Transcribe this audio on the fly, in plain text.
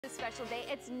A special day.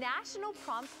 It's National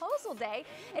Promposal Day.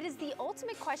 It is the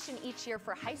ultimate question each year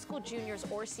for high school juniors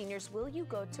or seniors. Will you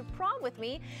go to prom with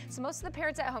me? So most of the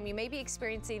parents at home, you may be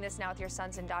experiencing this now with your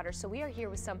sons and daughters. So we are here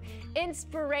with some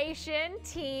inspiration,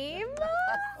 team.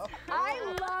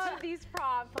 I love these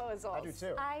promposals. I do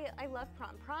too. I love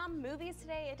prom. Prom movies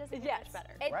today, it doesn't get much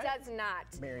better. It does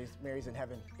not. Mary's in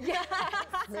heaven. Yes.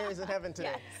 Mary's in heaven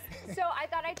today. Yes. So I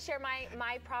thought I'd share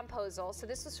my promposal. So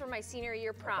this was for my senior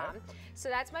year prom. Okay. So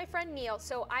that's my friend Neil.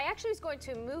 So I actually was going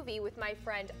to a movie with my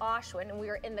friend Ashwin, and we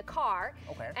were in the car.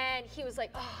 Okay. And he was like,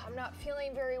 "Oh, I'm not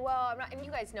feeling very well. And you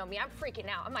guys know me, I'm freaking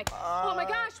out. I'm like, oh my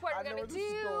gosh, what are we gonna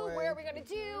do? Where are we gonna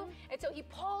do?" And so he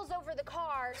pulls over the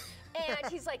car,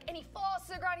 and he's like, and he falls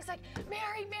to the ground. He's like,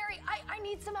 Mary, I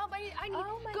need some help. I need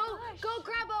go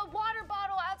grab a water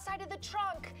bottle outside of the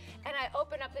trunk. And I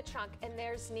open up the trunk, and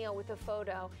there's Neil with a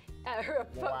photo. Or a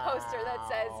poster that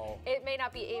says, "It may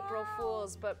not be April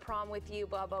Fool's, but prom with you,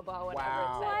 blah, blah, blah," whatever it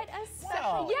said. What a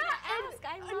special Yeah,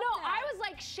 I love no, that. I was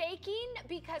like shaking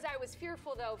because I was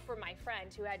fearful though for my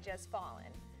friend who had just fallen.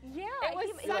 Yeah, It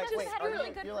was he such just had a really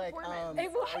good you're like, performance.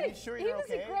 It was. Are you sure He you're was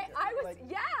okay? great. I was, Like,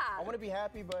 yeah. I want to be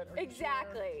happy, but are you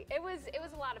Exactly. It was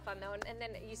a lot of fun though, and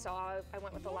then you saw I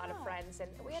went with a lot of friends,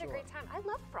 and we had a great time. I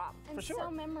love prom. And For sure.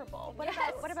 so memorable.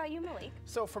 Yes. What about you, Malik?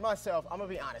 So for myself, I'm gonna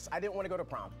be honest. I didn't want to go to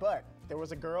prom, but there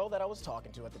was a girl that I was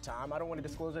talking to at the time. I don't want to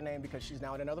disclose her name because she's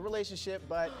now in another relationship.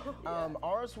 But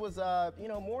ours was,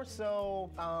 more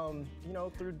so,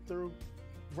 through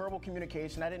verbal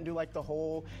communication. I didn't do like the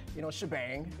whole,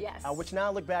 shebang. Yes. Which now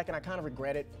I look back and I kind of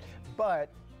regret it. But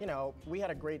we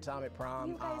had a great time at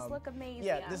prom. You guys look amazing.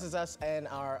 Yeah, this is us and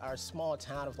our small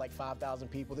town of like 5,000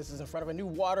 people. This is in front of a new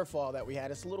waterfall that we had.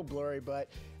 It's a little blurry, but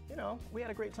we had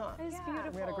a great time. It's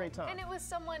beautiful. We had a great time. And it was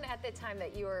someone at the time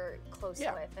that you were close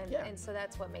with, and so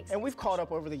that's what makes it And we've special. caught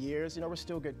up over the years. We're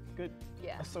still good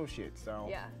associates.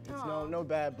 So it's no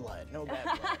bad blood, no bad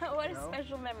blood. What a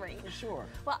special memory. For sure.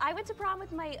 Well, I went to prom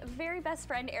with my very best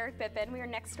friend, Eric Bippen. We were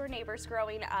next door neighbors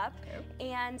growing up,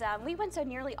 and we went to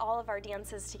nearly all of our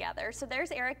dances together. So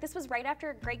there's Eric. This was right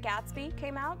after Great Gatsby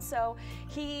came out, so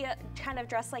he kind of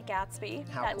dressed like Gatsby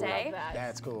that day. Love that.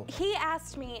 That's cool. He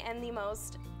asked me in the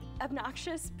most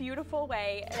obnoxious, beautiful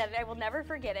way that I will never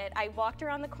forget it. I walked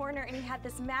around the corner and he had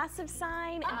this massive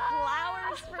sign and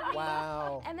flowers for me.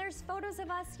 Wow. And there's photos of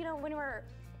us, when we were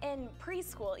in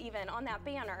preschool even on that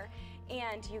banner.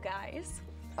 And you guys.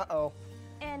 Uh-oh.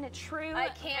 In a true I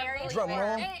can't Mary believe Drum it.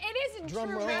 roll. It is in Drum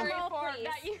true roll. Mary Drum roll, form please.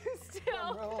 that you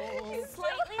still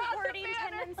slightly have the hoarding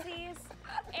banner. tendencies.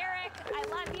 Eric, I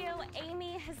love you.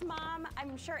 Amy, his mom,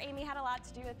 I'm sure Amy had a lot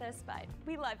to do with this, but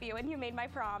we love you and you made my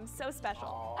prom so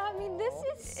special. I mean, this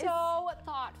is so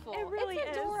thoughtful. It really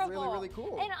it's is. adorable. Really, really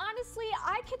cool. And honestly,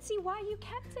 I could see why you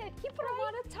kept it. You put a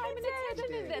lot of time and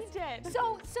attention in this. He did.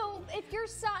 So if you're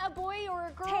a boy or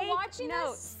a girl Take watching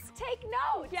notes. this, take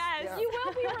notes. Yes. Yeah. You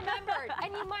will be remembered,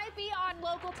 and you might be on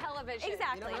local television.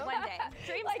 Exactly, one day.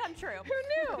 Dreams come true.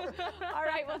 Who knew? All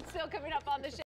right, well, still coming up on the show.